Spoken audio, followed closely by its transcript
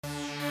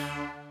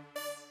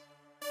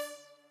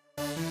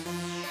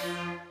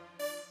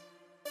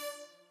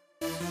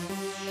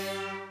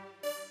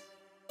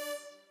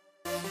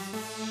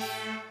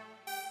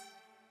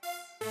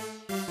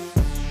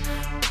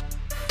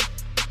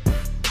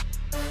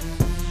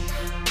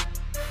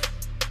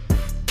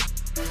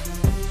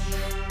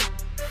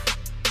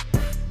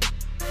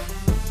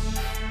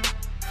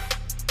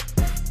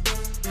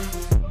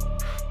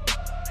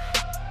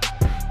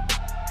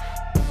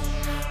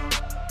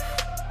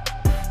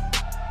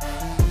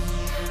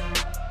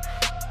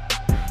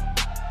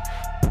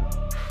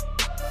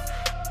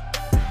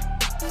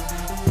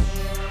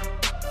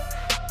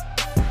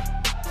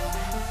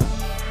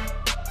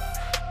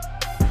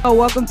Oh,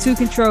 welcome to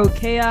Controlled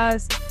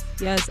Chaos.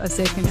 Yes, I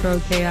said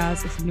Controlled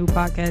Chaos. It's a new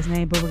podcast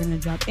name, but we're going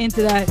to jump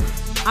into that.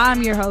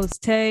 I'm your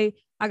host, Tay.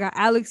 I got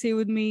Alex here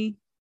with me.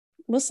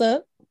 What's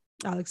up?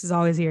 Alex is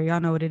always here. Y'all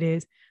know what it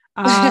is.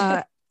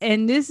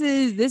 And this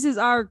is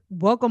our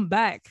welcome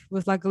back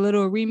with like a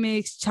little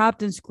remix,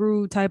 chopped and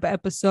screwed type of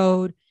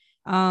episode.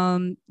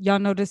 Y'all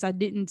notice I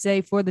didn't say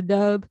for the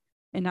dub,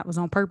 and that was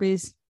on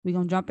purpose. We're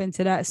going to jump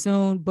into that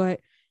soon, but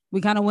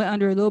we kind of went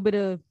under a little bit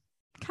of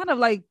kind of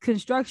like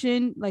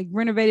construction, like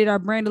renovated our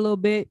brand a little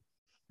bit.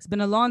 It's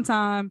been a long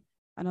time.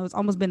 I know it's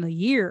almost been a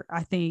year.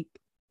 I think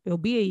it'll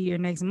be a year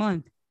next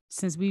month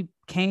since we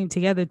came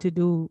together to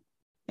do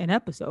an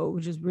episode,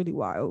 which is really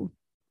wild.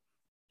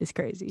 It's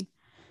crazy.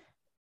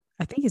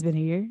 I think it's been a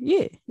year.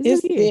 Yeah,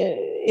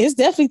 it's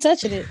definitely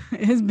touching it.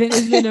 it's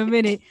been a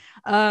minute.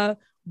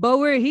 But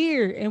we're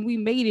here and we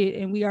made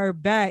it and we are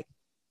back.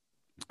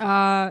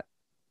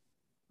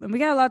 And we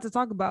got a lot to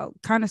talk about,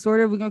 kind of, sort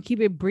of. We're going to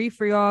keep it brief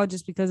for y'all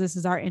just because this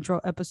is our intro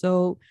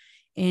episode.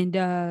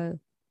 And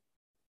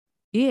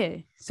yeah,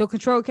 so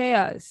Control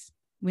Chaos.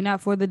 We're not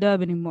for the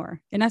dub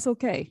anymore. And that's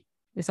okay.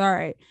 It's all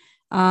right.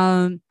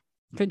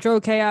 Control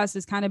Chaos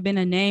has kind of been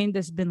a name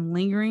that's been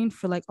lingering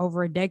for like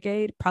over a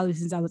decade, probably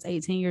since I was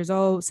 18 years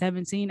old,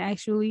 17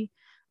 actually.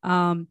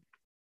 And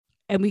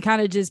we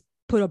kind of just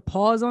put a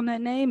pause on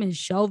that name and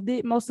shelved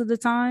it most of the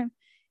time.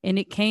 And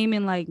it came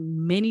in like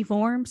many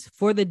forms.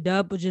 For the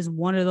dub was just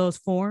one of those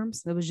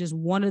forms. That was just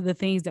one of the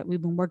things that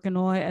we've been working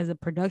on as a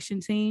production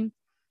team.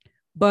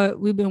 But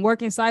we've been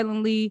working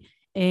silently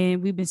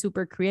and we've been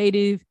super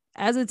creative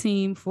as a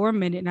team for a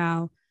minute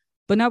now.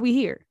 But now we're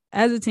here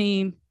as a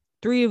team,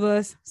 3 of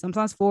us,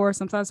 sometimes 4,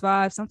 sometimes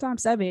 5,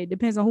 sometimes 7. It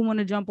depends on who want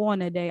to jump on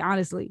that day,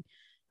 honestly.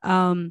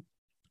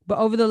 But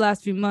over the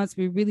last few months,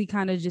 we really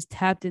kind of just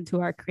tapped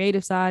into our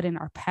creative side and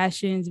our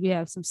passions. We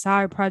have some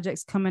side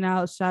projects coming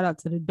out. Shout out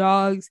to the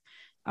dogs.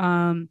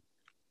 Got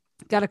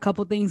a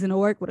couple things in the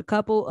work with a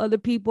couple other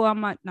people. I'm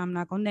not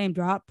gonna name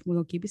drop. We're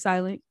gonna keep it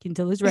silent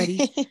until it's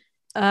ready.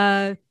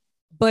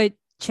 But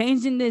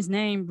changing this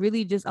name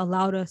really just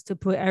allowed us to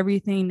put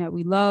everything that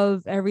we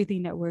love,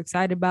 everything that we're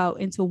excited about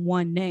into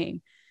one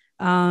name.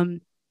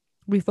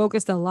 We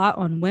focused a lot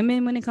on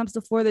women when it comes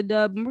to For the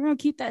Dub, and we're going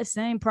to keep that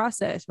same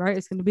process, right?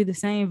 It's going to be the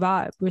same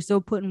vibe. We're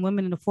still putting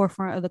women in the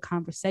forefront of the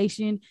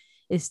conversation.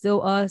 It's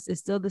still us.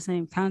 It's still the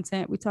same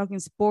content. We're talking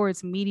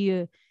sports,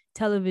 media,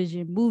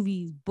 television,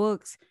 movies,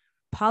 books,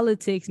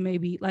 politics,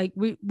 maybe. Like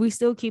we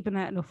still keeping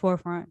that in the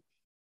forefront.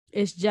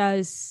 It's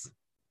just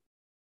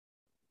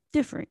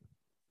different.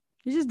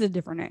 It's just a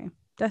different name.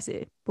 That's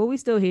it. But we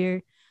still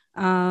here.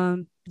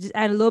 Just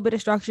add a little bit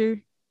of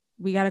structure.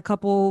 We got a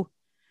couple...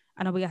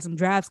 I know we got some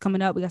drafts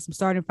coming up. We got some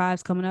starting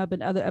fives coming up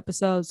in other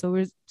episodes. So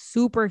we're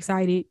super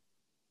excited,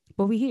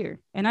 but we here.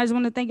 And I just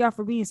want to thank y'all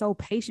for being so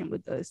patient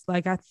with us.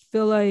 Like, I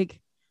feel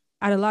like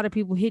I had a lot of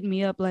people hitting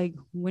me up like,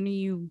 when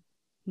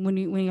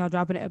y'all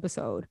dropping an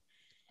episode?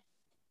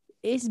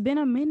 It's been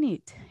a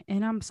minute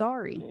and I'm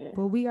sorry,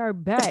 but we are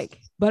back.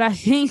 But I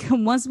think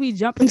once we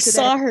jump into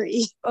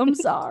I'm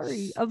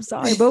sorry,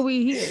 but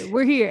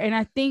we're here. And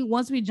I think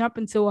once we jump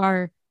into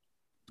our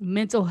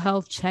mental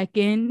health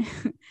check-in,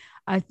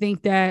 I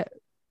think that,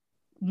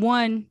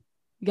 one,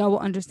 y'all will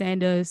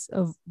understand us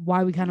of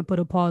why we kind of put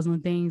a pause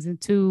on things.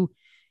 And 2,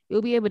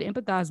 you'll be able to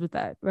empathize with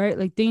that, right?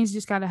 Like, things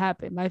just kind of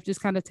happen. Life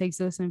just kind of takes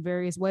us in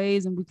various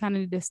ways. And we kind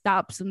of need to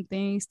stop some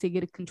things to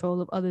get a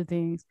control of other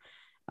things.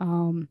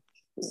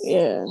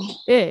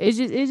 It's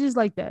just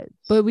like that.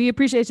 But we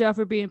appreciate y'all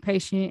for being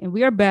patient. And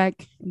we are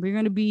back. And we're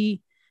going to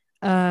be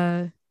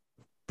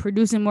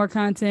producing more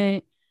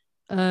content.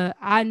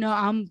 I know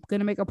I'm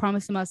gonna make a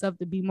promise to myself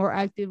to be more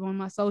active on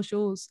my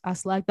socials. I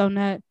slacked on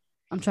that.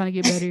 I'm trying to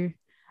get better.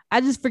 I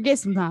just forget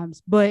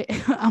sometimes, but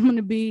I'm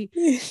gonna be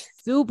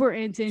super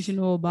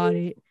intentional about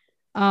it.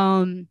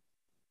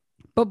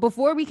 But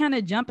before we kind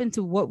of jump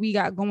into what we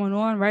got going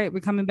on, right? We're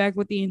coming back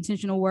with the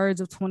intentional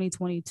words of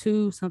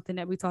 2022, something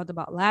that we talked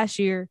about last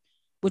year,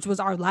 which was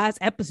our last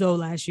episode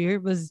last year,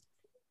 was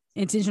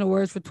intentional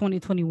words for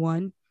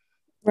 2021.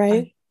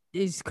 Right.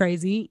 It's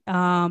crazy.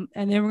 And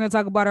then we're gonna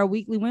talk about our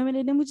weekly women,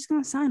 and then we're just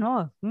gonna sign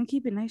off. We're gonna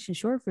keep it nice and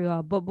short for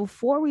y'all. But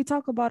before we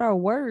talk about our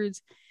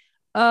words,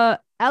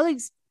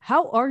 Alex,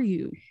 how are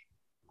you?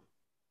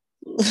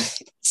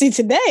 See,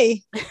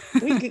 today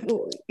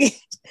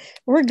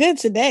we're good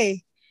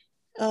today.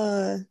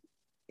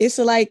 It's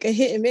like a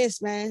hit and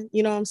miss, man.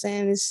 You know what I'm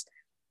saying? It's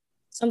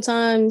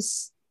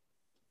sometimes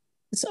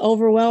it's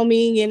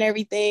overwhelming and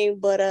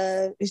everything, but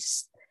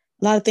it's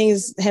a lot of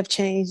things have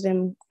changed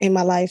in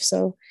my life,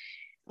 so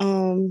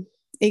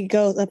it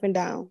goes up and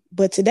down.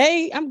 But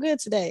today, I'm good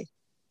today.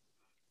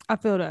 I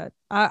feel that.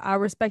 I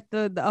respect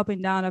the up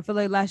and down. I feel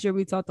like last year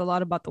we talked a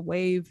lot about the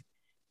wave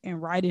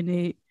and riding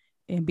it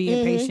and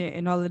being patient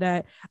and all of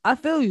that. I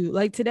feel you.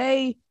 Like,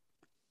 today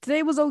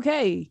was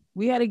okay.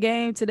 We had a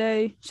game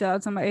today. Shout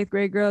out to my 8th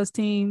grade girls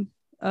team.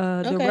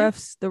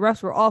 The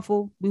refs were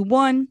awful. We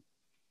won.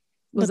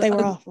 But they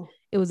were awful.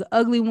 It was an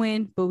ugly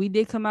win, but we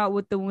did come out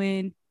with the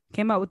win.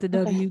 Came out with the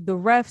Okay. W. The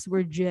refs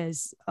were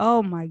just,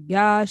 oh my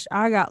gosh,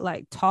 I got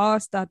like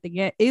tossed out the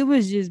game. It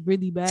was just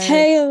really bad.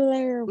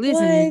 Taylor, what?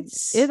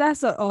 Listen,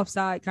 that's an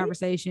offside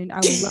conversation. I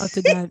would love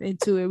to dive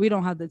into it. We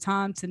don't have the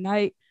time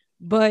tonight,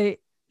 but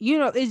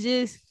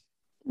it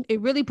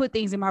really put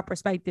things in my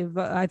perspective.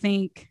 I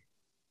think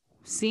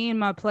seeing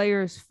my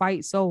players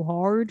fight so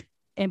hard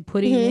and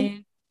putting Mm-hmm.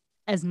 in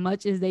as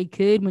much as they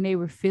could when they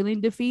were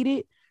feeling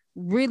defeated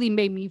really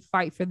made me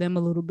fight for them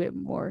a little bit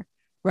more.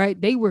 Right?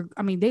 They were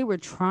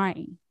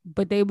trying,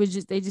 but they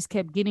just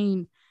kept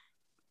getting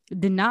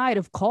denied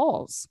of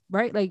calls,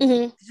 right? Like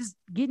Mm-hmm. just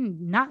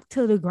getting knocked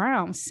to the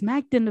ground,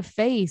 smacked in the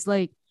face.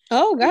 Like,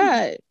 Oh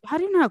God. how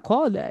do you not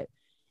call that?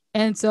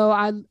 And so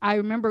I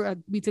remember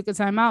we took a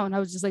timeout and I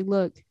was just like,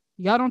 look,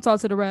 y'all don't talk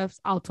to the refs.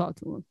 I'll talk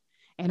to them.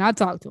 And I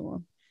talked to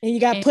them. And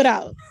you got And put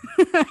out.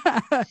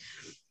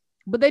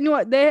 but they knew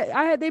what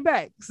I had their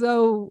back.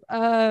 So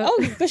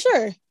Oh, for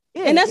sure.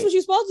 yeah, And that's what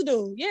you're supposed to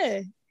do.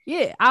 Yeah.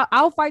 yeah,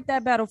 I'll fight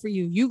that battle for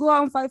you. You go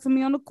out and fight for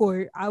me on the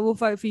court. I will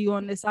fight for you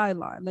on the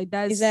sideline. Like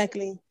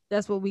Exactly.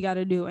 that's what we got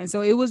to do. And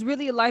so it was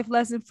really a life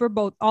lesson for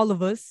all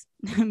of us,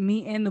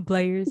 me and the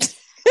players.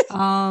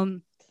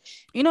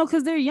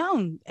 Because they're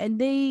young and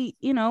they,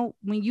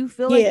 when you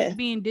feel like Yeah. you're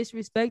being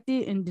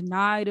disrespected and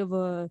denied of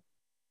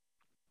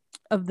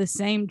the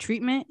same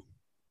treatment,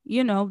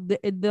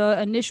 the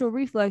initial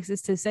reflex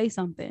is to say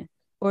something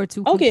or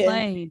to Okay.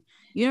 complain.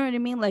 You know what I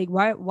mean? Like,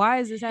 why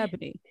is this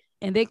happening?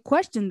 And they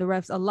questioned the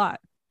refs a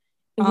lot.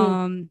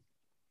 Mm-hmm.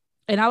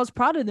 And I was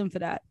proud of them for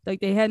that. Like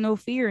they had no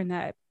fear in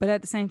that. But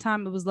at the same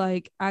time, it was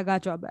like, I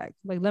got y'all back.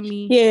 Like, Yeah.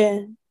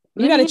 You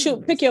let me gotta handle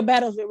pick this. your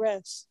battles with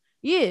refs.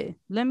 Yeah.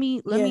 Let me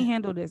Yeah.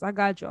 handle this. I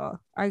got y'all.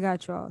 But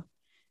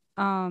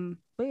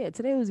yeah,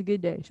 today was a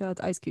good day. Shout out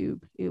to Ice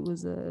Cube.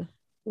 That's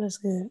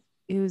good.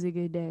 It was a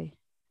good day.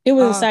 It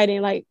was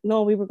exciting, like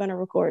knowing we were gonna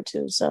record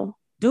too. So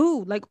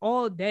Dude, like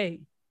all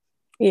day.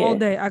 yeah. All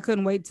day. I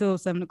couldn't wait till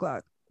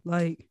 7:00.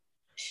 Like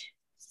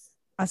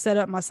I set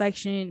up my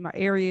section, my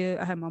area.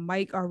 I had my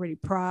mic already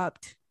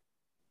propped.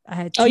 I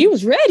had Oh, you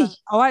was ready.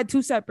 I had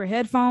 2 separate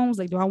headphones.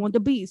 Like, do I want the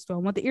Beats? Do I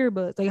want the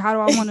earbuds? Like,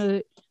 how I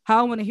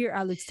want to hear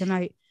Alex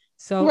tonight?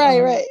 So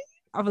Right.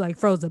 I was like,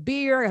 froze a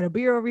beer. I got a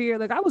beer over here.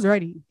 Like, I was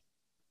ready.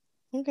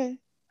 Okay.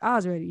 I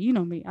was ready. You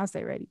know me. I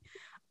stay ready.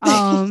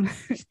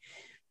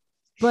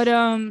 But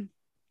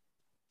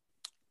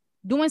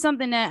doing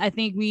something that I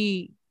think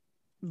we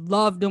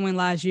loved doing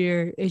last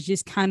year is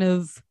just kind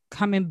of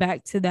coming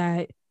back to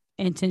that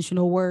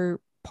intentional word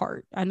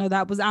part. I know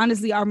that was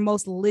honestly our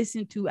most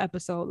listened to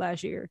episode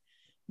last year,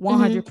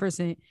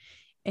 100%.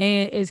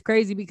 And it's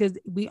crazy because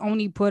we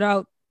only put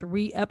out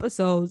 3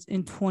 episodes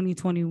in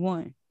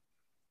 2021.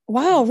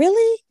 Wow,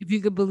 really? If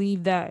you could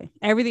believe that.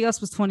 Everything else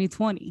was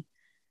 2020.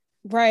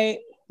 Right.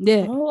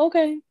 Yeah. Oh,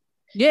 okay.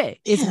 Yeah.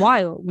 It's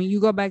wild when you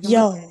go back and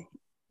look at it.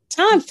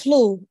 Time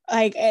flew.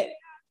 Like,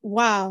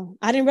 wow.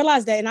 I didn't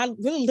realize that. And I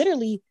really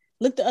literally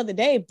looked the other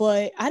day,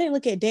 but I didn't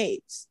look at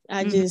dates.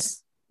 I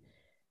just,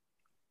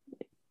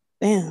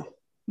 damn.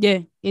 Yeah,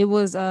 it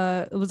was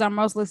our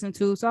most listened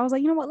to. So I was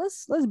like, you know what,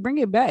 let's bring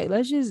it back.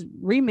 Let's just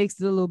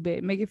remix it a little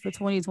bit, make it for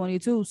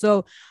 2022.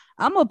 So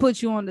I'm gonna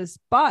put you on the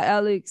spot,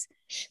 Alex.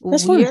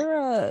 That's fine.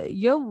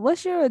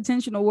 What's your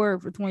intentional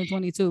word for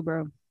 2022,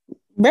 bro?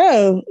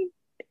 Bro,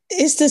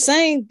 it's the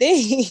same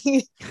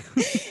thing.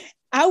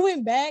 I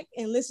went back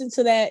and listened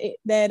to that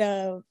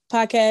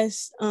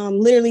podcast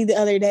literally the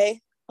other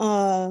day.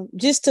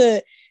 Just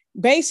to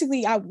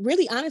basically, I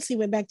really honestly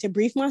went back to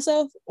brief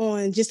myself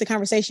on just the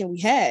conversation we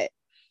had.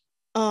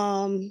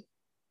 And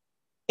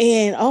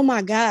oh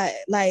my God,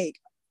 like,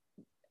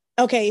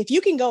 okay, if you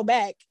can go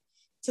back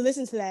to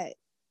listen to that,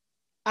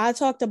 I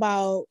talked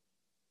about,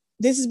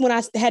 this is when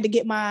I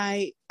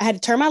had to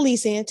turn my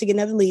lease in to get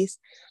another lease.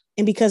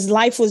 And because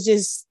life was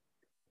just,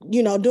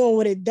 doing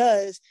what it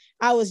does,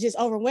 I was just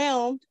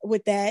overwhelmed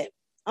with that.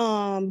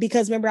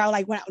 Because remember, I was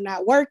like, when I'm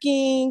not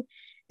working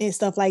and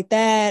stuff like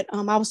that.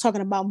 I was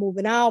talking about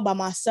moving out by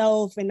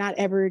myself and not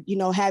ever,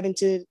 having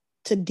to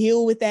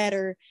deal with that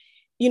or,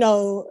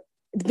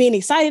 being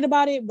excited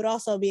about it, but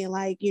also being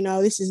like,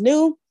 this is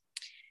new.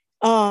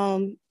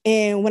 And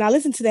when I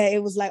listened to that,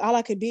 it was like all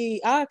I could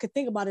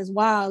think about is,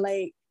 wow,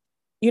 like,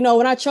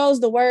 when I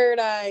chose the word,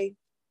 I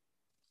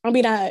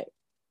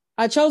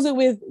chose it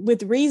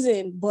with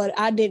reason, but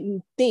I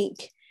didn't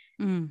think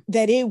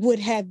that it would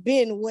have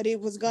been what it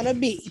was gonna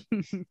be.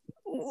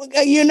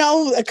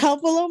 A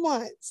couple of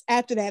months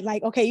after that,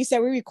 like, okay, you said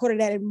we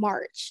recorded that in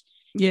March.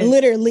 Yeah.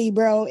 Literally,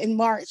 bro, in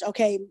March.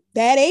 Okay,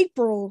 that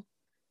April,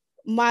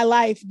 my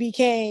life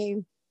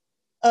became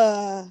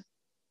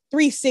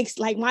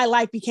 360. Like, my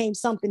life became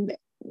something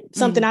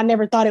I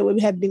never thought it would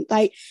have been.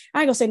 Like, I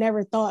ain't gonna say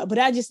never thought, but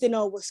I just didn't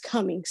know it was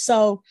coming.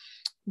 So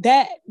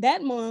that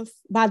month,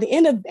 by the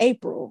end of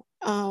April,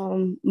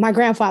 my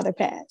grandfather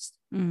passed.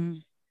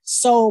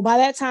 So by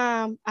that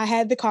time, I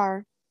had the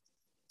car.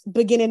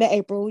 Beginning of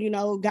April,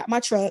 got my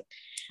truck,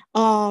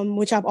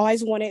 which I've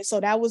always wanted. So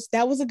that was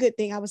a good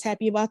thing. I was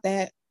happy about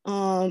that.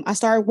 I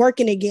started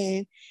working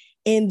again,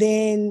 and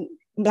then,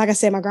 like I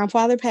said, my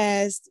grandfather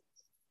passed.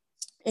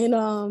 and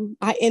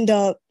I end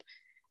up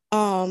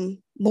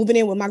moving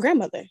in with my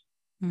grandmother.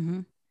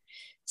 Mm-hmm.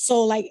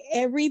 So like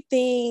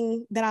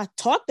everything that I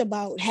talked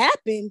about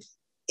happened.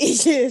 It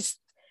just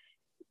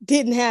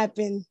didn't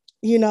happen,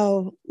 you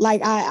know,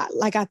 like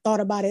I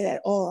thought about it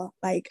at all.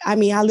 Like, I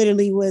mean, I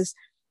literally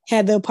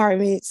had the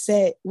apartment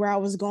set where I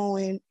was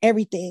going,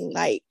 everything,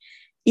 like,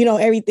 you know,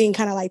 everything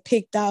kind of like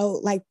picked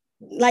out,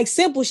 like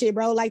simple shit,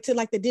 bro, like to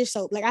like the dish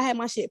soap. Like I had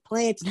my shit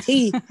planned to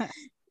T.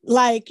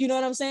 Like, you know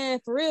what I'm saying?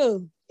 For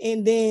real.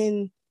 And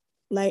then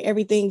like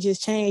everything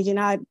just changed. And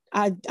I'm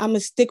gonna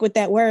stick with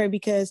that word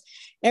because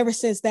ever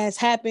since that's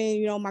happened,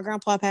 you know, my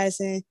grandpa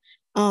passing,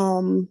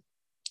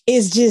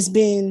 it's just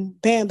been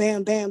bam,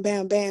 bam, bam,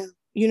 bam, bam.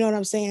 You know what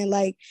I'm saying?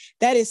 Like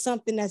that is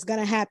something that's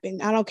gonna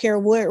happen. I don't care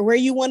where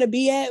you want to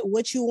be at,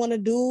 what you want to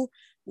do,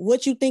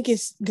 what you think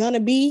is gonna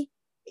be.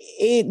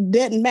 It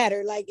doesn't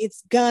matter. Like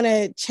it's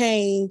gonna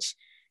change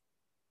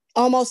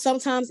almost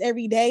sometimes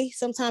every day.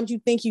 Sometimes you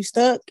think you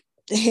stuck,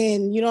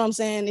 and you know what I'm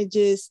saying? It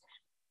just,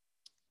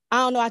 I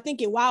don't know. I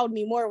think it wowed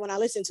me more when I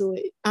listened to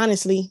it,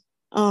 honestly,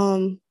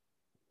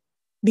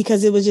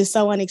 because it was just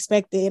so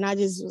unexpected, and I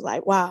just was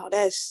like, wow,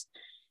 that's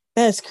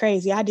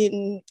crazy. I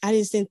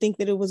just didn't think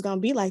that it was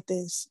gonna be like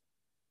this.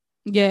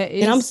 Yeah,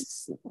 and I'm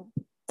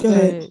go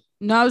ahead.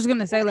 No, I was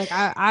gonna say, like,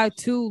 I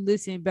too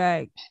listened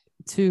back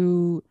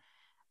to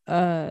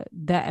that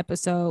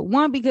episode.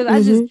 One, because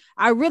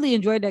I really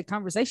enjoyed that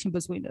conversation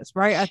between us,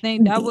 right? I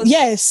think that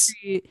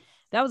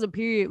was a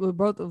period where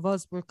both of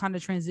us were kind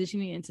of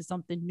transitioning into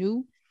something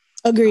new.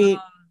 Agreed.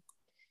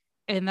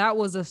 And that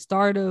was a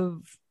start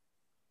of,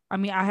 I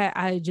mean, I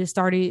had just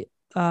started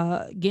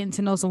getting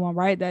to know someone,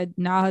 right, that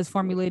now has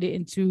formulated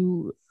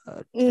into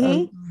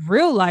a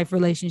real life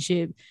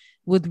relationship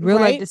with real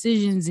life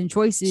decisions and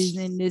choices,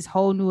 and this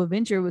whole new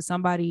adventure with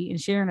somebody and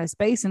sharing a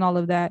space and all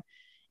of that.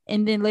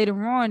 And then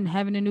later on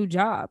having a new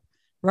job,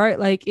 right?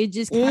 Like it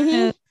just kind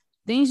of,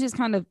 things just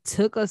kind of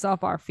took us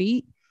off our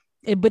feet.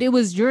 But it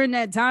was during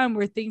that time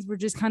where things were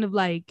just kind of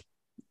like,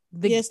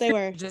 yes, they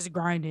were just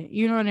grinding.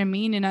 You know what I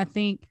mean? And I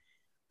think,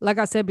 like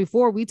I said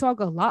before, we talk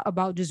a lot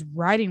about just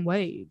riding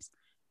waves,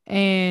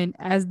 and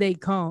as they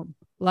come,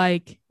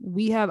 like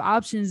we have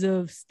options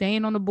of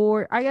staying on the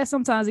board. I guess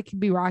sometimes it can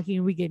be rocky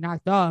and we get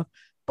knocked off,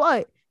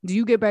 but do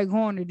you get back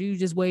on or do you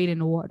just wade in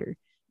the water?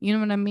 You know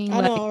what I mean?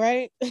 I know,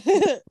 right?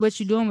 What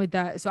you doing with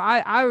that? So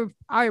I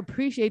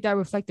appreciate that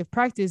reflective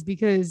practice,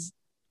 because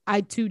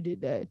I too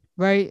did that,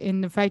 right?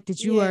 And the fact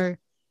that you are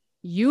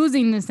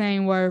using the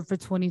same word for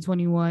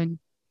 2021,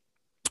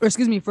 or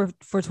excuse me, for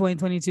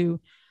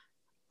 2022,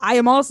 I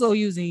am also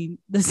using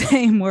the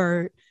same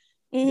word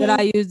that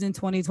I used in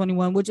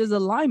 2021, which is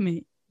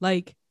alignment.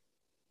 Like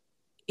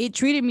it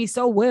treated me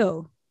so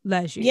well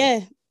last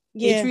year.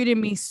 Yeah. It treated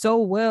me so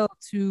well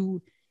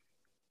to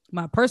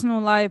my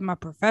personal life, my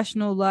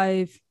professional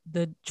life,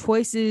 the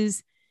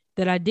choices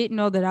that I didn't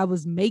know that I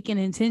was making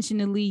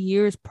intentionally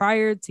years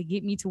prior to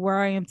get me to where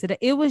I am today.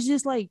 It was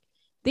just like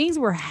things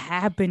were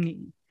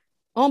happening.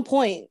 On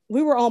point.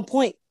 We were on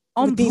point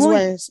with these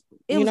words.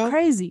 It was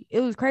crazy.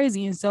 It was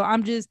crazy. And so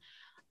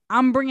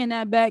I'm bringing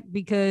that back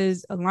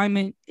because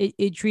alignment,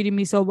 it treated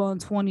me so well in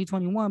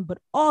 2021, but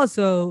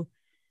also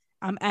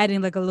I'm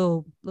adding like a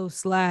little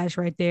slash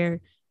right there.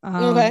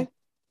 I'm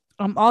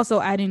also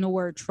adding the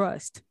word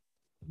trust.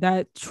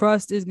 That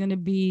trust is going to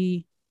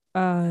be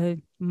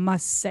my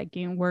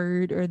second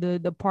word, or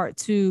the part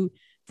 2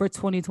 for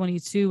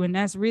 2022. And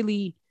that's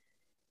really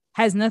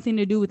has nothing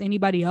to do with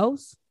anybody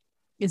else.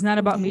 It's not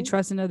about me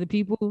trusting other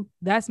people.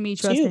 That's me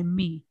trusting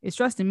me. It's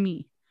trusting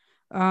me.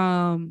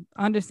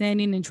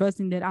 Understanding and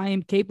trusting that I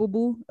am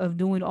capable of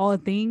doing all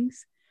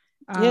things.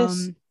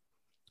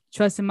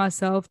 Trusting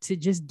myself to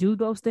just do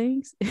those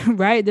things.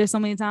 Right. There's so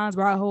many times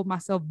where I hold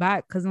myself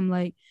back because I'm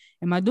like,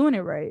 am I doing it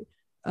right?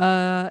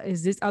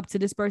 Is this up to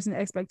this person's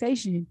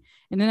expectation?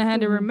 And then I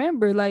had to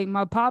remember, like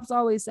my pops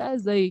always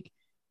says, like,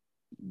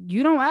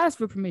 you don't ask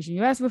for permission,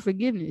 you ask for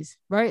forgiveness,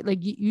 right? Like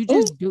you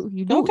just do it.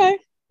 You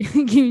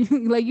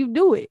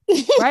do it,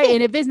 right?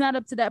 And if it's not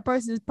up to that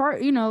person's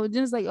part, you know,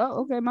 just like,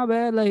 oh, okay, my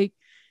bad. Like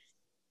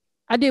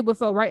I did what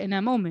felt right in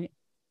that moment.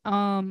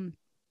 And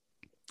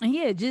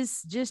yeah,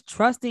 just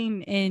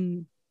trusting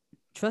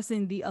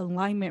the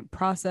alignment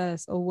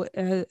process or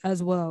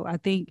as well. I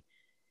think,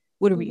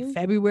 what are we,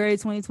 February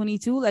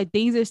 2022? Like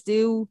things are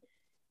still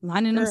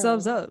lining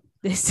themselves up.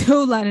 They're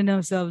still lining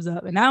themselves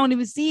up. And I don't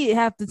even see it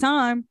half the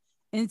time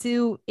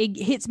until it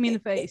hits me in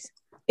the face.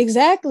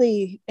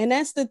 Exactly. And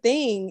that's the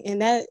thing.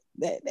 And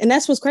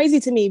that's what's crazy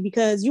to me,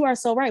 because you are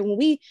so right. When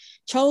we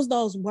chose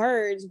those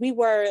words, we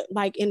were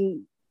like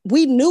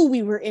we knew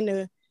we were in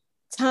a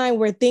time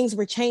where things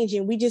were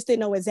changing. We just didn't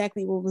know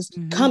exactly what was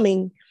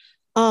coming.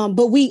 But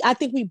I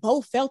think we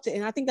both felt it.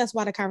 And I think that's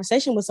why the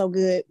conversation was so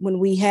good when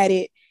we had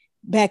it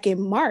back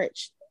in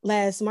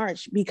last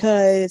March,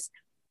 because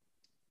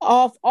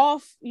off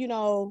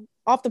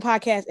the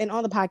podcast and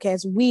on the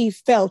podcast, we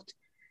felt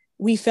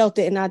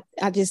it. And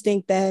I just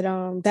think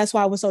that that's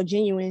why it was so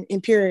genuine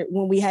and pure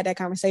when we had that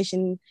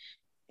conversation.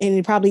 And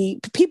it probably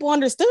people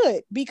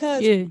understood,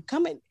 because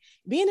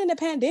being in the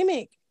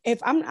pandemic, if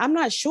I'm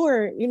not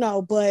sure,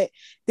 but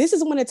this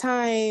is when the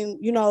time,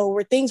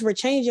 where things were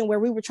changing, where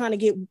we were trying to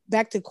get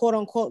back to quote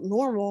unquote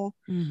normal.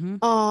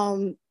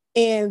 Mm-hmm.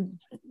 And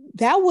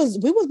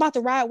we was about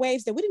to ride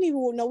waves that we didn't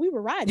even know we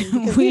were riding,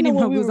 because we didn't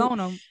know what we was on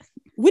them.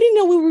 We didn't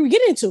know what we were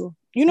getting into.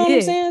 You know what I'm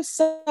Yeah. saying?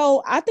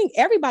 So I think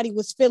everybody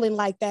was feeling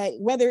like that,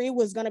 whether it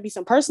was going to be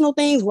some personal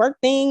things, work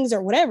things,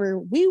 or whatever.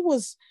 We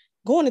was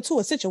going into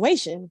a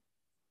situation.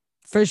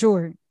 For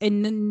sure.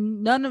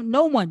 And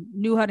no one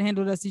knew how to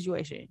handle that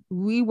situation.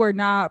 We were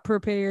not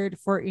prepared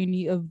for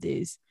any of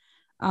this.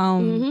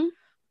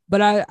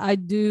 But I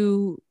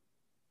do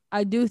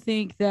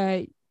think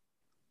that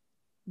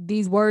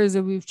these words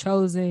that we've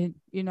chosen,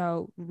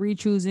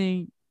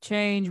 rechoosing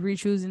change,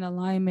 rechoosing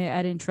alignment,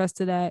 adding trust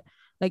to that,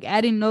 like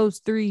adding those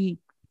three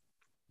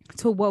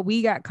to what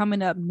we got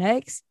coming up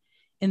next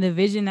and the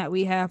vision that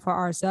we have for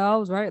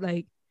ourselves, right?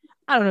 Like,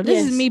 I don't know.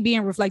 This is me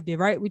being reflective,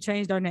 right? We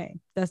changed our name.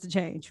 That's the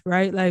change,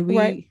 right? Like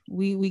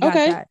we got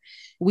that.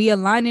 We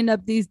aligning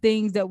up these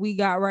things that we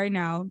got right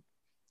now.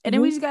 And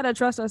then we just gotta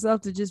trust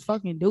ourselves to just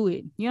fucking do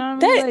it. You know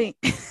what I mean?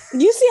 Like,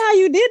 you see how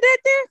you did that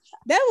there?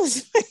 That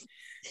was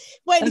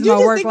wait, did you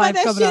just think about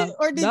that shit?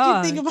 Or did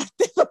you think about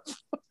that?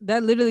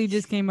 That literally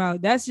just came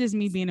out. That's just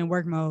me being in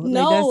work mode.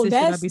 No, like,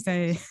 that's the shit I be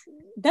saying.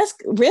 That's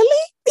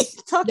really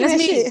talking that's that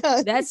me. Shit,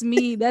 huh?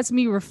 That's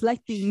me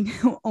reflecting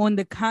on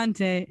the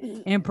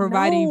content and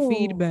providing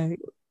feedback.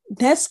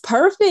 That's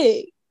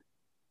perfect.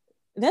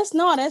 That's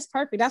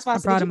perfect. That's why I I'm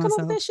said, proud did you of come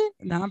myself. up with that shit?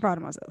 No, I'm proud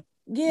of myself.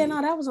 Yeah, no,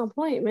 that was on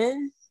point,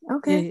 man.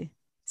 Okay. Yeah.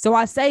 So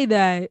I say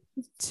that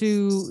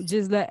to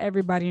just let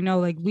everybody know,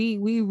 like we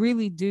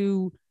really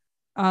do.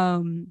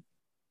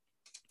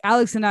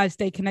 Alex and I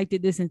stay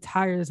connected this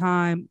entire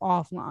time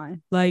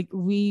offline. Like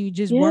we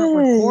just weren't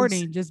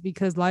recording just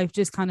because life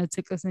just kind of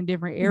took us in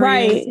different areas.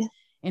 Right.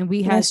 And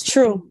we had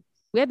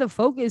we had to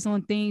focus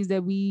on things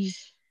that we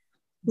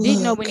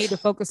didn't know we needed to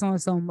focus on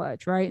so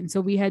much, right? And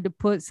so we had to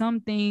put some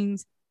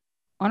things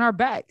on our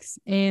backs,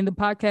 and the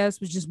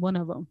podcast was just one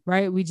of them,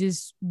 right?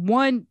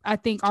 I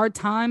think our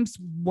times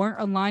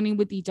weren't aligning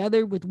with each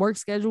other with work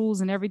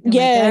schedules and everything like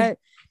that.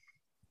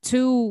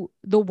 Two,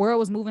 the world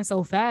was moving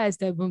so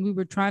fast that when we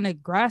were trying to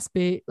grasp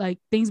it, like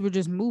things were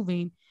just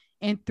moving.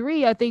 And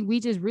three, I think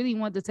we just really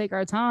wanted to take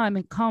our time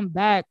and come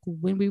back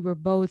when we were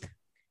both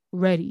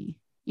ready.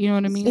 You know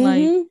what I mean?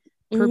 Like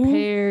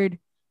prepared,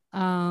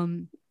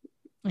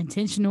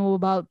 intentional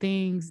about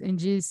things, and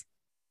just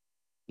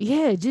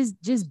be just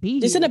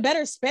here. in a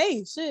better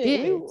space.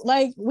 Shit.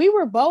 Yeah. We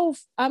were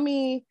both, I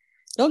mean,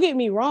 don't get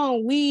me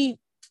wrong, we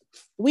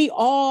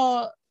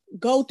all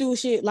go through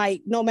shit,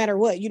 like no matter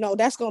what,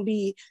 that's gonna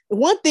be the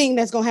one thing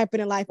that's gonna happen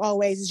in life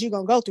always, is you're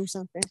gonna go through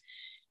something.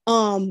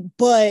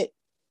 But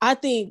I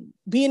think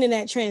being in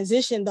that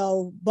transition,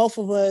 though, both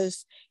of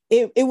us,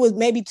 it was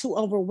maybe too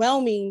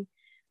overwhelming,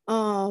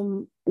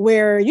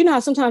 where how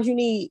sometimes you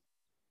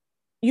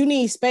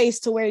need space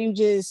to where you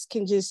just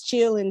can just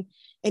chill and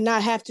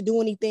not have to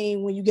do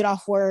anything when you get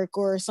off work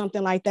or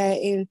something like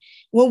that. And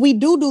when we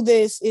do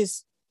this,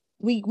 is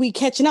we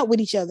catching up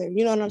with each other,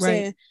 you know what I'm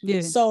saying?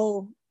 Yeah.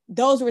 So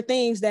those were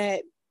things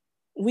that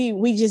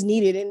we just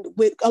needed, and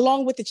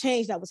along with the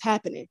change that was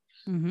happening.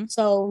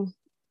 So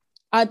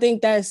I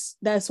think that's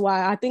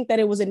why I think that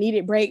it was a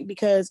needed break,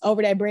 because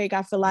over that break,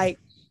 I feel like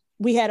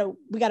we got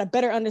a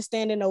better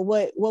understanding of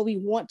what we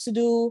want to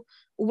do.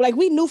 Like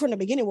we knew from the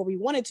beginning what we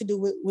wanted to do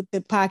with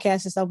the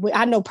podcast and stuff.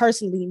 I know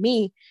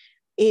personally,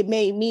 it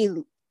made me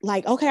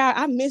like, okay,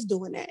 I miss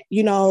doing that.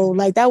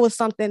 Like that was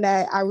something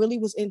that I really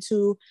was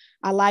into.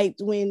 I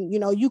liked when,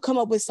 you come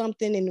up with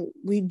something and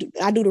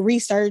I do the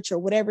research or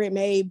whatever it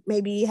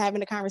maybe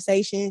having a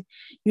conversation,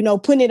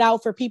 putting it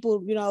out for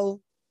people,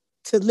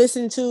 to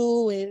listen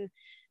to,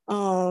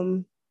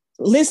 and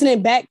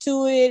listening back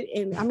to it.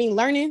 And I mean,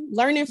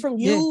 learning from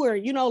you, or,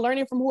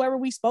 learning from whoever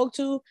we spoke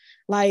to.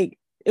 Like,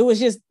 it was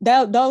just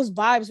those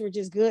vibes were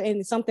just good,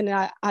 and something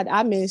that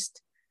I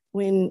missed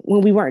when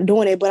we weren't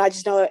doing it. But I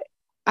just know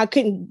I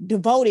couldn't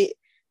devote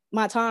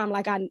my time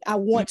like I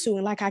want to,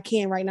 and like I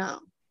can right now.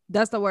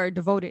 That's the word,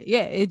 devoted.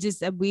 Yeah, it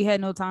just, we had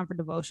no time for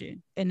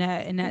devotion in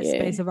that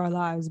space of our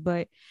lives.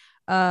 But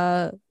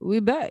we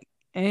back,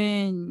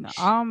 and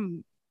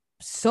I'm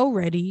so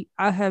ready.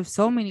 I have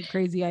so many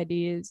crazy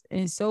ideas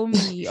and so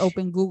many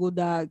open Google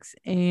Docs,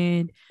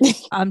 and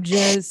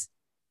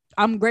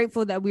I'm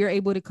grateful that we are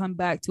able to come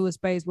back to a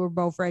space where we're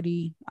both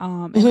ready.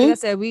 And like I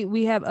said,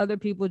 we have other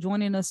people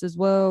joining us as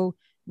well.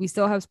 We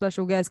still have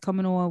special guests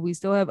coming on. We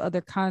still have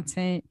other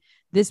content.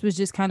 This was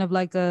just kind of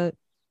like a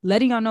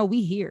letting y'all know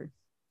we here,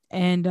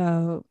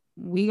 and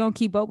we gonna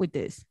keep up with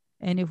this.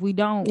 And if we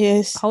don't,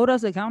 hold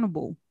us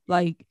accountable.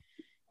 Like,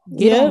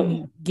 get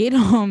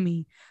on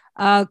me.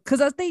 Cause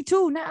I think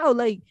too now,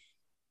 like,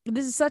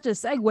 this is such a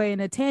segue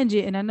and a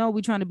tangent, and I know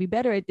we're trying to be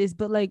better at this,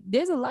 but like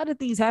there's a lot of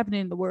things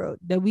happening in the world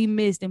that we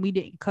missed and we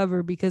didn't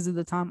cover because of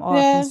the time off.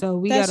 And so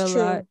we got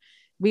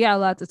a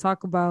lot to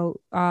talk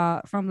about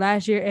from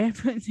last year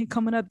and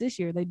coming up this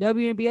year. Like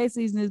WNBA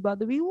season is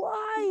about to be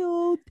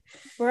wild,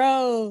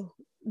 bro.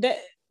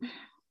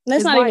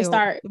 Let's It's not even wild.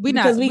 start We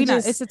because not. we We not.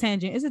 just It's a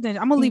tangent. It's a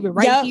tangent. I'm gonna leave it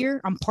right yep.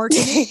 here. I'm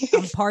parking it.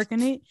 I'm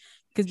parking it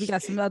because we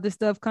got some other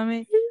stuff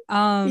coming.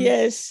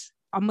 Yes.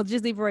 I'm gonna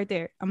just leave it right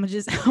there. I'm gonna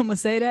just I'm gonna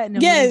say that and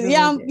I'm gonna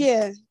Yeah. leave it right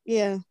there.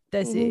 Yeah.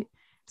 That's it.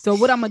 So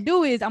what I'm gonna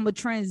do is I'm gonna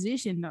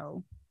transition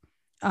though,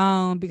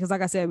 because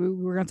like I said,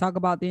 we're gonna talk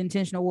about the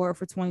intentional award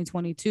for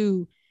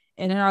 2022,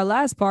 and then our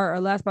last part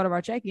of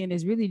our check-in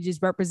is really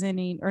just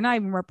representing, or not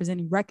even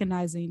representing,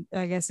 recognizing,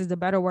 I guess is the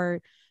better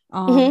word,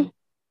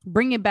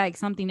 bringing back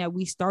something that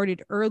we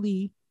started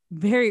early,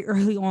 very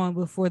early on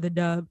before the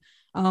dub,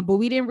 but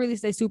we didn't really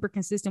stay super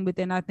consistent with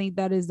it, and I think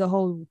that is the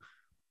whole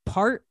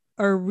part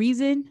or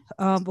reason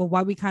of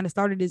why we kind of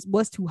started this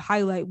was to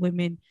highlight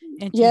women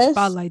and to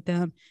spotlight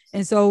them.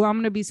 And so I'm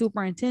going to be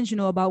super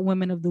intentional about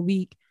Women of the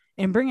Week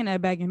and bringing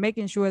that back and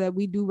making sure that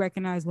we do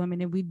recognize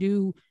women and we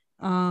do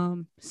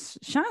shine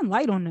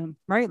light on them,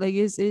 right? Like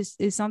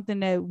it's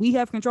something that we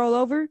have control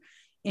over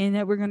and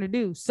that we're going to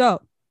do.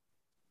 So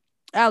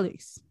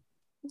Alex,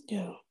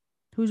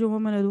 who's your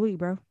Woman of the Week,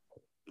 bro?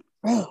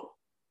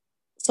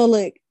 So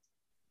look,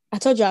 I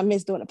told you I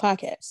missed doing a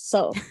podcast.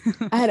 So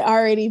I had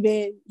already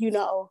been,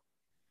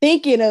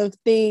 thinking of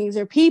things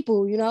or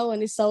people,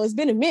 and it's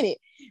been a minute.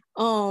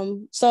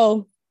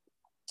 So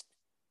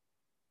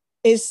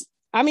it's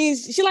like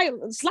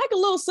a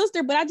little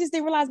sister, but I just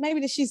didn't realize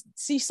maybe that she's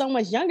so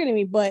much younger than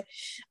me. But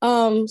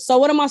so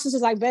one of my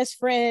sisters, like, best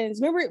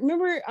friends.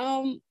 Remember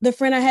the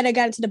friend I had that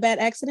got into the bad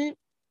accident?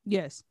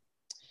 Yes.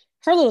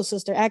 Her little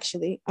sister,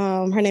 actually.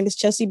 Her name is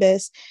Chelsea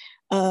Best.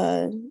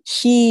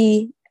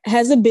 She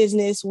has a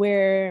business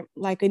where,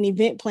 like, an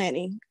event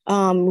planning.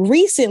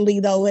 Recently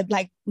though, it,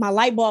 like, my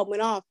light bulb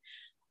went off.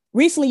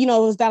 Recently, it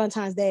was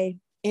Valentine's Day,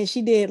 and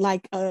she did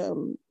like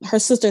her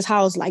sister's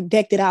house, like,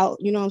 decked it out,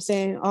 you know what I'm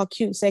saying? All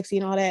cute and sexy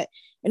and all that.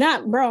 And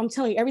I'm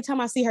telling you, every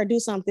time I see her do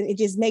something, it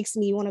just makes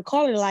me want to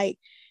call her, like,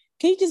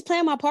 can you just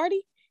plan my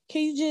party?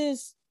 Can you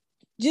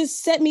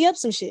just set me up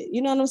some shit?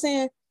 You know what I'm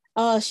saying?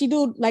 She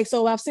do, like,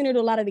 so I've seen her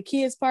do a lot of the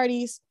kids'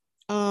 parties,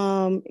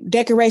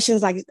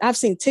 decorations, like I've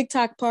seen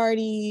TikTok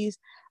parties,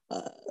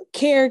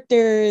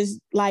 characters,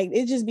 like,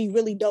 it just be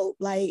really dope.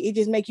 Like, it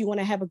just make you want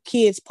to have a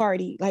kids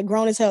party, like,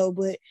 grown as hell,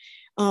 but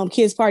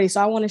kids party.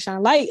 So I want to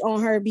shine light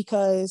on her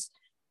because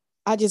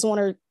I just want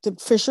her to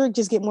for sure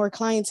just get more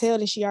clientele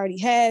than she already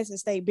has and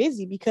stay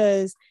busy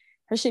because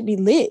her shit be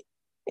lit.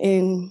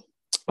 And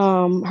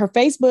her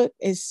Facebook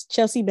is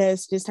Chelsea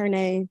Best, just her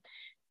name.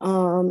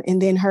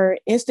 And then her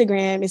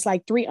Instagram is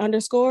like 3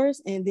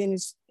 underscores, and then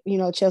it's,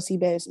 Chelsea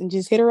Best, and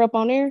just hit her up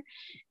on there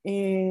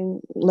and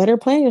let her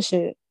plan your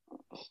shit.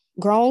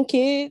 Grown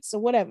kids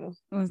or whatever.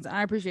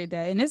 I appreciate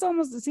that. And it's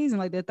almost the season.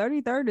 Like, the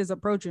 33rd is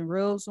approaching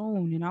real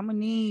soon, and I'm gonna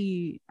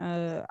need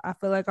I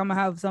feel like I'm gonna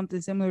have something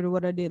similar to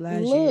what I did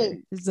last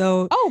year.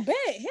 So bet,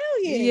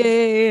 hell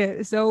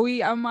yeah. So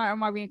I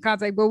might be in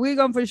contact, but we're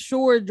gonna for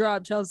sure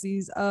drop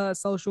Chelsea's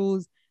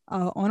socials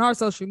on our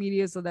social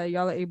media so that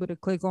y'all are able to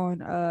click on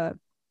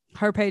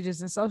her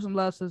pages and social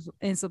love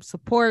and some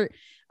support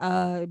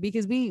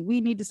because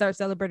we need to start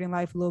celebrating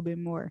life a little bit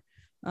more.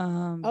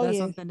 That's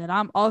something that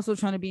I'm also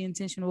trying to be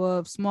intentional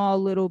of.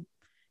 Small little,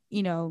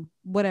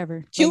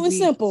 whatever, cute like and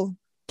simple,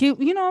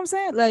 cute, you know what I'm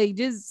saying? Like,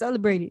 just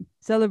celebrate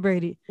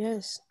it.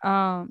 Yes.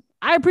 I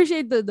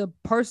appreciate the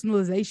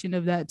personalization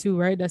of that too,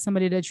 right? That's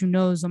somebody that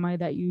somebody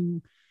that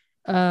you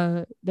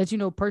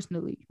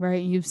personally,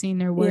 right? And you've seen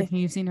their work and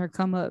you've seen her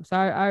come up, so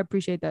I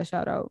appreciate that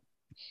shout out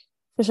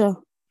for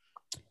sure.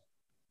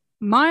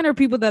 Mine are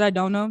people that I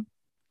don't know.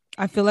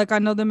 I feel like I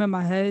know them in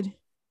my head.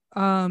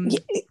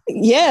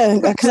 Yeah,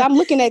 because I'm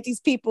looking at these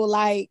people,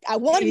 like,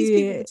 one of these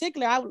people in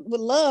particular I would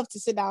love to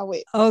sit down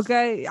with.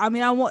 Okay, I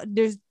mean, I'm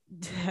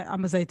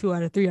gonna say 2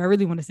 out of 3 I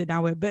really want to sit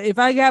down with, but if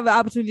I have an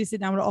opportunity to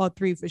sit down with all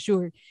 3, for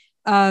sure.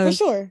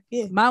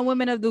 Yeah. My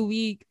Women of the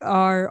Week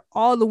are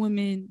all the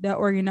women that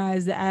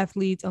organize the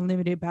Athletes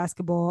Unlimited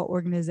basketball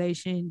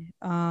organization.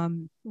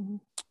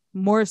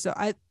 More so,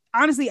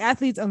 honestly,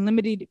 Athletes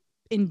Unlimited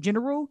in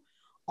general,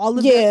 all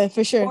of their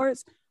for sure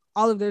sports,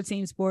 all of their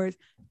team sports,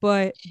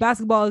 but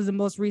basketball is the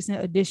most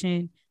recent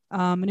addition.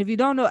 And if you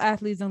don't know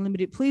Athletes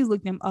Unlimited, please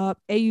look them up.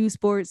 AU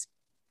Sports.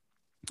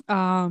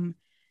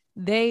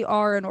 They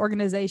are an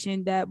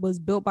organization that was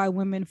built by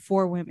women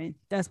for women.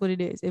 That's what it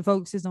is. It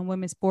focuses on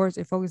women's sports.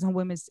 It focuses on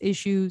women's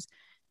issues.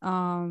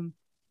 And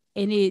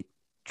it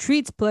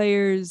treats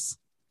players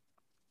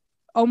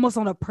almost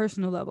on a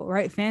personal level,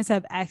 right? Fans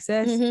have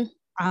access.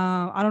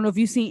 I don't know if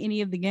you've seen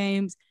any of the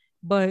games,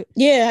 but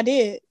yeah, I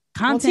did.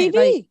 Content,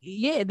 on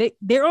TV. Like,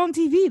 they're on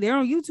TV, they're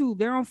on YouTube,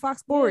 they're on Fox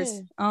Sports.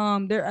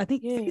 They're, I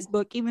think,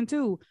 Facebook even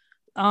too.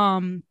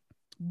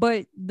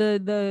 But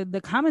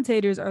the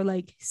commentators are,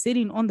 like,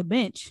 sitting on the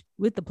bench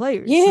with the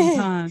players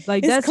sometimes.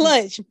 Like, that's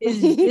clutch.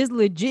 It's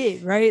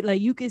legit, right?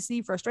 Like, you can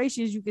see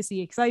frustrations, you can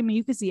see excitement,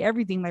 you can see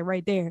everything, like,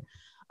 right there.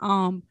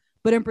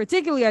 But in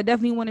particular, I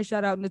definitely want to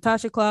shout out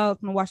Natasha Cloud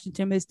from the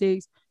Washington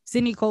Mystics,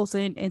 Sydney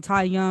Colson, and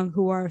Ty Young,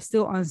 who are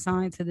still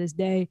unsigned to this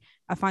day.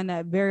 I find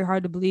that very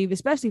hard to believe,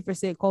 especially for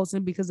Sid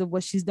Colson, because of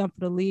what she's done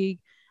for the league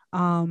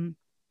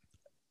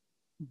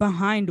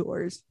behind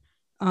doors.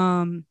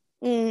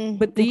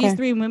 But these Okay.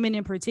 3 women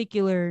in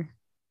particular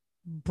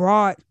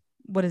brought,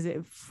 what is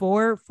it,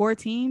 four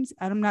teams?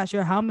 I'm not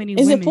sure how many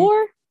Is it women.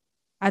 4?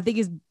 I think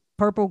it's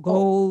purple,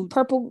 gold,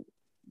 Purple.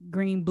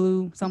 green,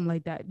 blue, something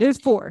like that. There's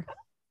 4.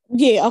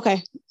 Yeah.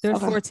 Okay. There's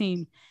Okay. 4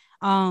 teams.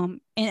 And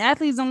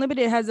Athletes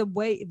Unlimited has a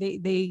way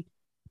they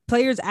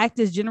players act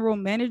as general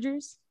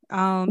managers.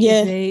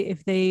 Yeah.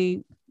 If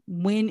they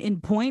win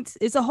in points,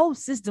 it's a whole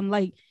system.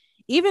 Like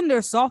even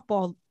their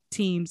softball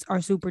teams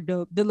are super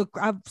dope.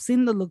 I've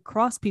seen the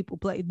lacrosse people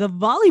play. The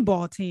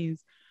volleyball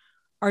teams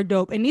are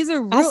dope, and these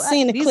are I real.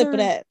 seen a These clip are of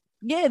that.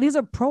 Yeah, these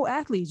are pro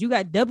athletes. You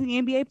got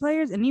WNBA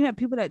players, and you have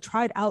people that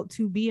tried out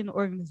to be in the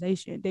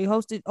organization. They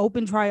hosted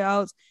open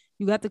tryouts.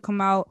 You got to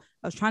come out.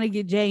 I was trying to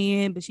get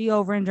Jay in, but she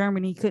over in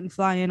Germany, couldn't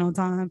fly in on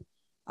time.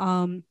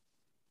 And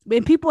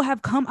people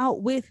have come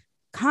out with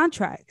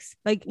contracts,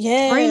 like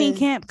training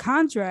camp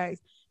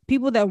contracts.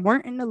 People that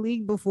weren't in the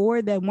league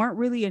before, that weren't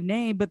really a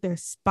name, but they're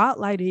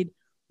spotlighted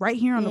right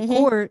here on the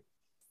court,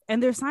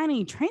 and they're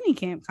signing training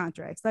camp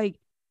contracts. Like,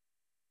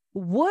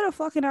 what a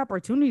fucking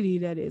opportunity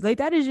that is. Like,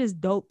 that is just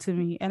dope to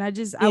me. And I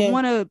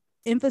want to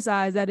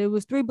emphasize that it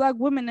was 3 Black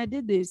women that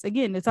did this.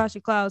 Again, Natasha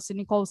Cloud,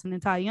 Sydney Colson,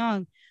 and Ty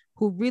Young,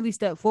 who really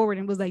stepped forward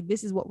and was like,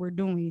 this is what we're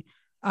doing.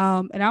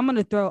 And I'm going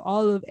to throw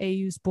all of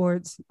AU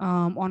sports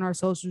on our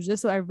socials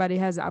just so everybody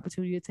has the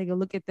opportunity to take a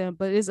look at them.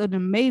 But it's an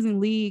amazing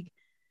league.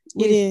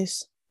 It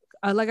is.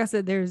 Like I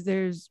said,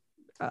 there's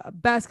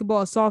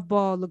basketball,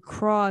 softball,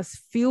 lacrosse,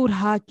 field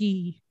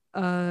hockey.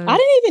 I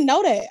didn't even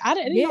know that. I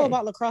didn't know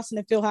about lacrosse and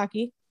the field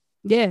hockey.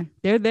 Yeah,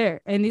 they're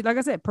there. And like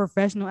I said,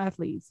 professional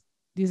athletes.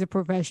 These are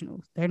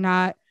professionals. They're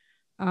not,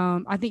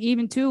 I think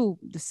even too,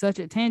 such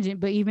a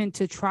tangent, but even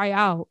to try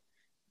out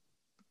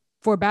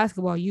for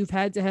basketball, you've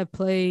had to have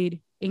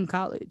played in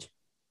college.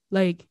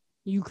 Like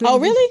you could. Oh,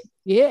 really?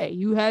 Yeah.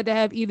 You had to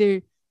have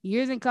either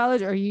years in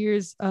college or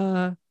years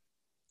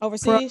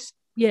overseas.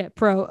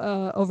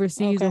 Pro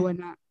overseas or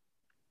whatnot.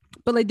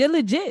 But like they're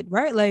legit,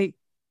 right? Like,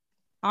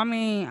 I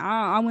mean,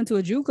 I went to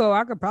a JUCO.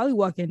 I could probably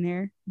walk in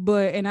there,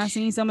 and I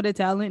seen some of the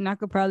talent, and I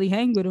could probably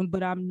hang with them.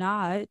 But I'm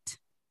not.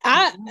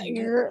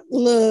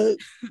 Look.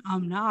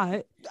 I'm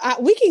not.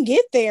 We can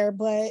get there,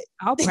 but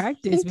I'll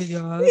practice with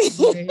y'all.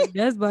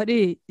 That's about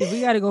it. If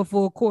we got to go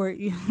full court,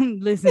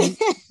 listen.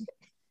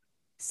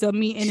 Sub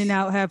me in and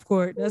out half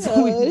court. That's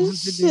what we want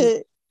to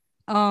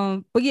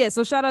do. But yeah,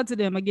 so shout out to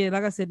them again.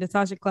 Like I said,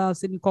 Natasha Cloud,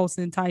 Sydney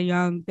Colson, Ty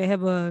Young. They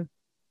have a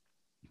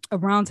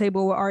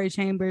roundtable with Ari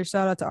Chambers.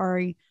 Shout out to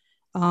Ari.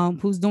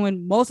 Who's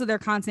doing most of their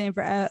content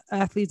for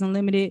Athletes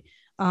Unlimited.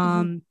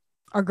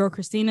 Our girl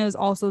Christina is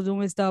also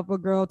doing stuff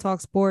with Girl Talk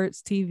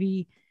Sports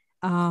TV.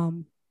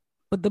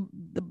 But the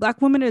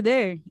Black women are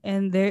there,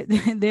 and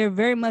they're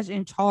very much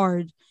in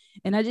charge,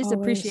 and I just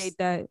appreciate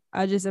that.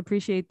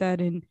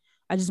 And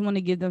I just want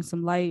to give them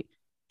some light.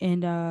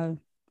 And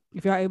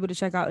if y'all are able to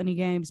check out any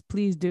games,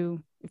 please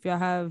do. If y'all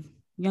have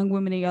young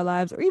women in your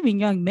lives, or even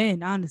young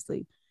men,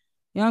 honestly,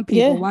 young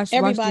people, watch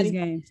these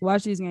games.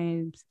 Watch these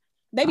games.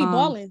 They be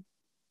balling.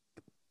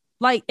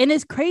 Like, and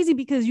it's crazy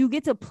because you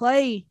get to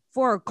play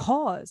for a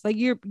cause. Like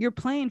you're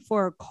playing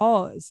for a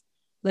cause.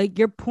 Like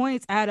your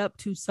points add up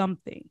to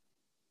something.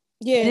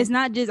 Yeah. And it's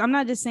not just, I'm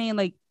not just saying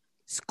like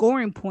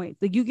scoring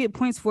points. Like you get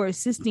points for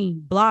assisting,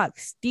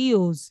 blocks,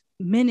 steals,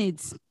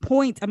 minutes,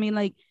 points. I mean,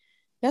 like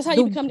that's how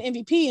you become the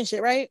MVP and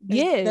shit, right?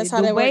 Yeah. That's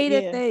how the way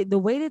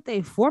that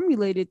they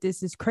formulated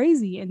this is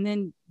crazy. And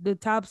then the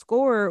top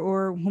scorer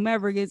or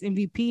whomever gets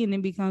MVP and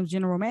then becomes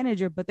general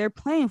manager, but they're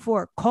playing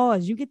for a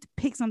cause. You get to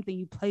pick something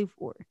you play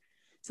for.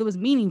 So it's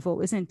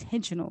meaningful. It's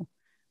intentional,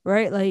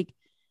 right? Like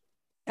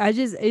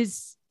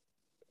it's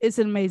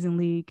an amazing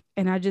league.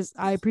 And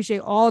I appreciate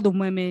all the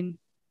women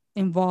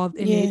involved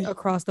in it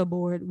across the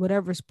board,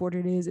 whatever sport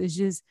it is. It's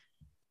just,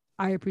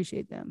 I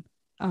appreciate them.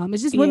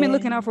 It's just women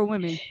looking out for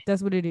women.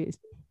 That's what it is.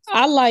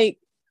 I like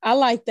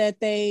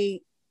that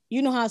they,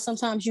 you know how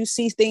sometimes you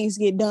see things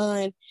get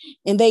done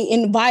and they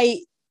invite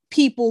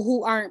people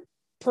who aren't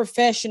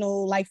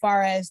professional, like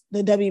far as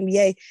the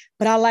WNBA,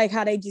 but I like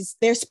how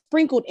they're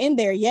sprinkled in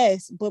there,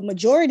 yes, but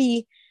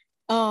majority,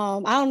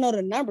 I don't know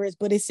the numbers,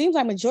 but it seems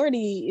like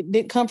majority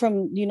did come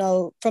from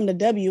the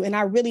W, and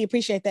I really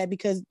appreciate that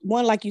because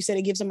one, like you said,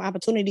 it gives them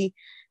opportunity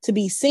to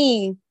be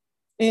seen,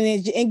 and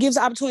it gives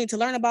opportunity to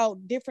learn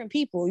about different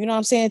people. You know what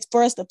I'm saying?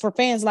 It's for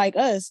fans like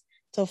us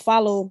to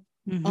follow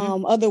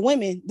other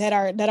women that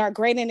are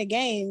great in the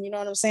game. You know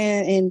what I'm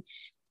saying? And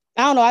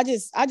I don't know. I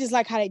just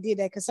like how they did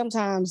that because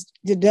sometimes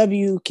the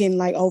W can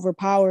like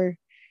overpower,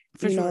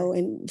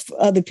 and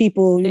other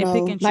people. They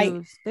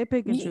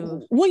pick and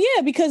choose. Well,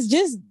 yeah, because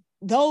just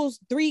those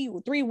three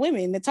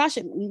women,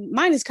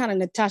 mine is kind of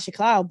Natasha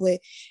Cloud, but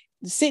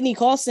Sydney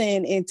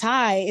Colson and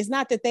Ty, it's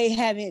not that they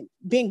haven't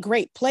been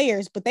great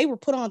players, but they were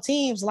put on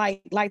teams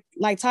like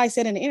Ty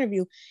said in the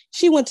interview.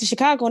 She went to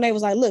Chicago and they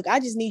was like, look, I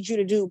just need you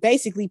to do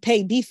basically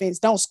pay defense,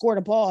 don't score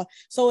the ball.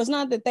 So it's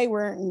not that they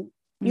were,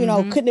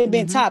 couldn't have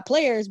been top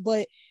players,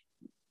 but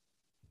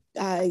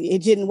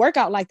it didn't work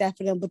out like that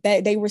for them. But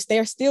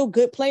they're still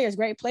good players,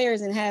 great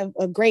players, and have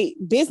a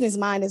great business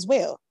mind as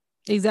well.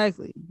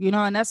 Exactly. You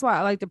know, and that's why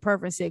I like the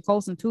preference at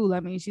Colson too.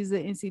 I mean, she's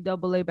an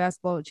NCAA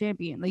basketball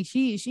champion. Like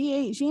she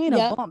ain't a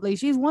Yep. bump. Like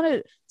she's one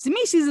of, to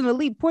me, she's an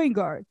elite point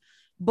guard.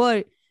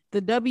 But the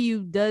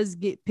W does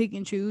get pick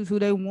and choose who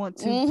they want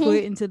to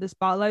put into the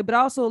spotlight. But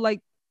also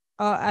like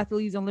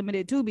Athletes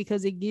Unlimited too,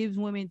 because it gives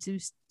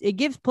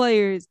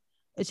players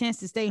a chance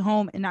to stay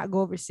home and not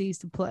go overseas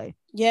to play.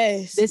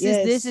 Yes. This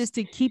is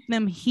to keep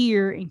them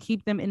here and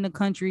keep them in the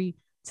country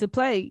to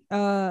play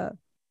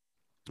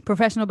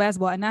professional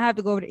basketball and not have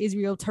to go over to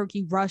Israel,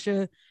 Turkey,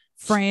 Russia,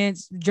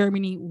 France,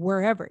 Germany,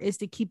 wherever. It's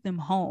to keep them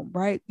home,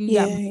 right? You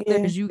got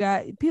mothers, you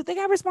got people, they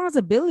got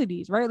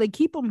responsibilities, right? Like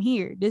keep them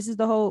here. This is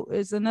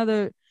it's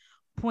another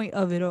point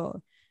of it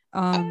all.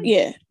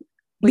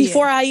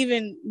 Before I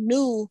even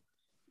knew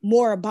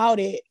more about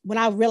it, when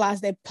I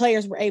realized that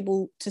players were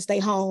able to stay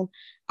home,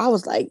 I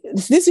was like,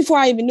 this before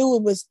I even knew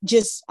it was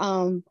just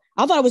I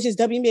thought it was just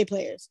WNBA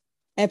players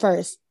at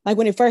first, like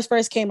when it first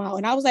came out,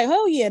 and I was like,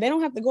 oh yeah, they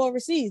don't have to go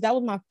overseas. That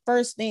was my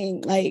first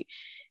thing, like,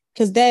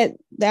 because that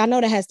I know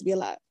that has to be a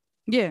lot.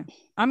 Yeah,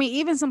 I mean,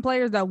 even some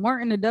players that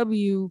weren't in the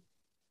W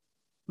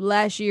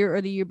last year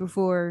or the year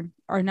before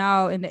are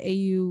now in the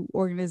AU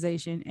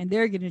organization, and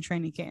they're getting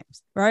training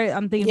camps, right?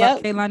 I'm thinking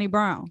about Kehlani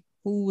Brown,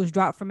 who was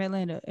dropped from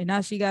Atlanta, and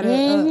now she got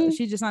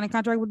she just signed a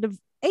contract with the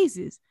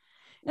Aces.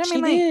 I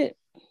mean,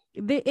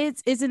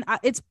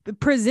 it's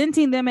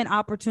presenting them an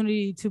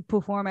opportunity to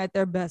perform at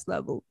their best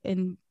level,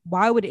 and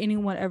why would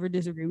anyone ever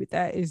disagree with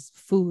that? Is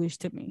foolish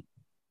to me.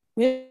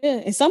 Yeah,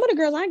 and some of the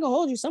girls, I ain't gonna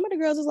hold you, some of the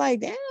girls is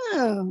like,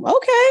 damn,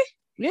 okay,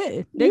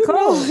 yeah, they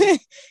cold.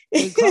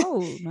 They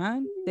cold,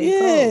 man. They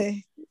cold.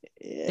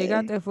 They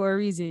got that for a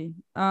reason.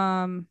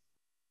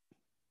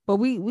 But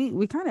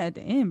we kind of at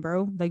the end,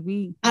 bro. Like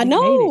I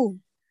know.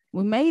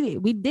 We made it.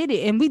 We did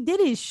it. And we did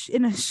it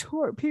in a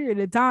short period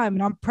of time.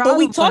 And I'm proud but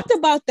we talked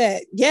about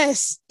that.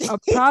 Yes. I'm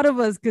proud of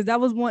us because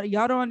that was one.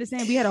 Y'all don't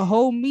understand. We had a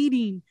whole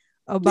meeting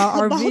about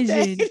our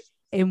vision. That.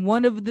 And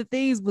one of the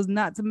things was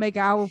not to make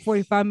an hour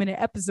 45-minute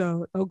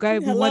episode. Okay.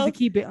 We wanted to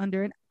keep it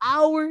under an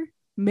hour,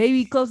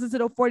 maybe closer to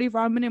the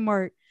 45-minute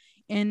mark.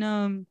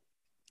 And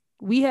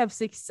we have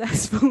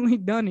successfully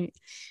done it.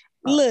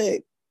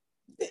 Look,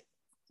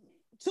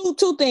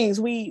 two things.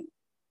 We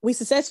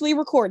successfully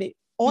recorded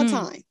on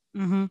time.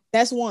 Mm-hmm.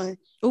 That's one.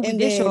 Oh, we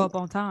did show up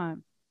on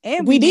time,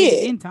 and we did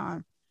it in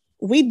time.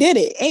 We did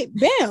it. Hey,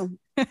 bam!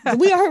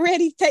 We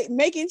already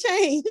making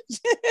change.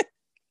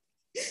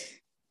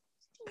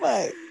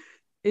 But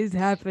it's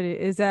happening.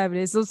 It's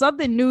happening. So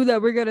something new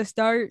that we're gonna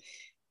start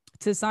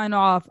to sign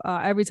off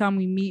every time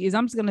we meet is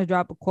I'm just gonna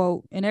drop a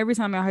quote, and every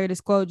time I hear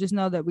this quote, just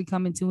know that we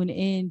coming to an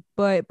end.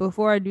 But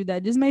before I do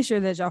that, just make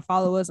sure that y'all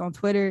follow us on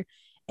Twitter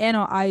and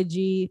on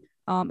IG.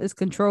 It's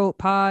Controlled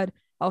Pod.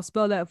 I'll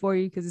spell that for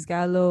you because it's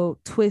got a little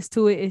twist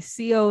to it. It's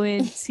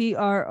CONTROLDPOD.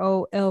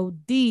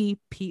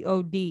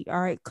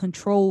 All right.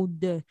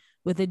 Controlled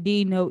with a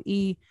D, no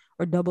E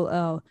or double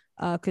L.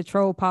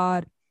 Control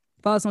Pod.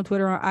 Follow us on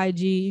Twitter, on IG.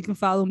 You can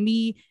follow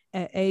me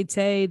at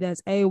ATAY.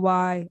 That's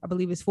AY. I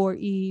believe it's 4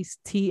 E's,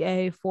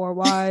 TA, 4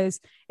 Y's.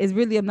 It's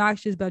really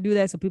obnoxious, but I do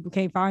that so people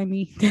can't find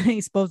me. They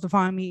ain't supposed to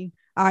find me,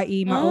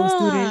 i.e. my old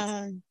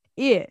students.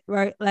 Yeah,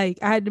 right. Like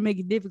I had to make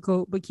it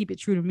difficult, but keep it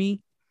true to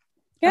me.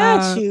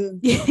 Got you.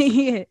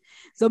 Yeah.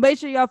 So make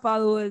sure y'all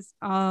follow us.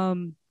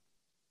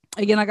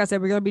 Again, like I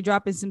said, we're gonna be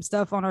dropping some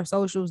stuff on our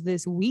socials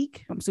this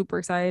week. I'm super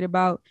excited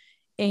about.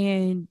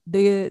 And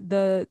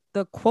the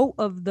quote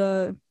of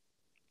the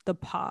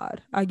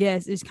pod, I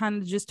guess, is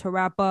kind of just to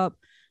wrap up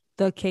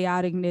the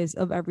chaoticness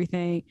of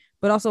everything,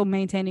 but also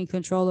maintaining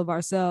control of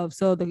ourselves.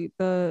 So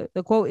the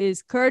quote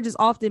is, courage is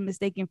often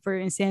mistaken for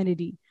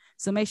insanity.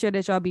 So make sure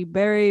that y'all be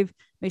brave,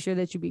 make sure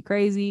that you be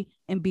crazy,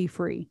 and be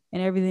free.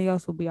 And everything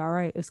else will be all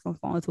right. It's going to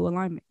fall into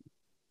alignment.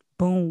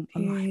 Boom.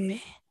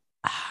 Alignment.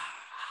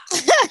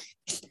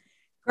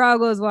 Crowd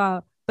goes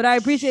wild. But I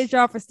appreciate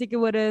y'all for sticking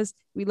with us.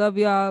 We love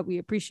y'all. We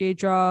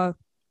appreciate y'all.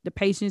 The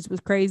patience was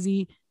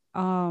crazy.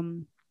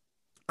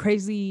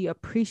 Crazy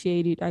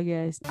appreciated, I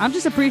guess. I'm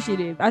just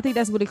appreciative. I think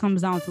that's what it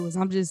comes down to.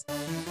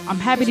 I'm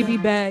happy to be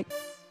back.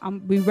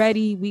 We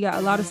ready. We got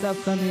a lot of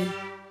stuff coming.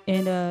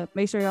 And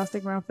make sure y'all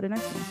stick around for the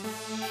next one.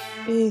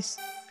 Peace.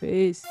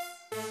 Peace.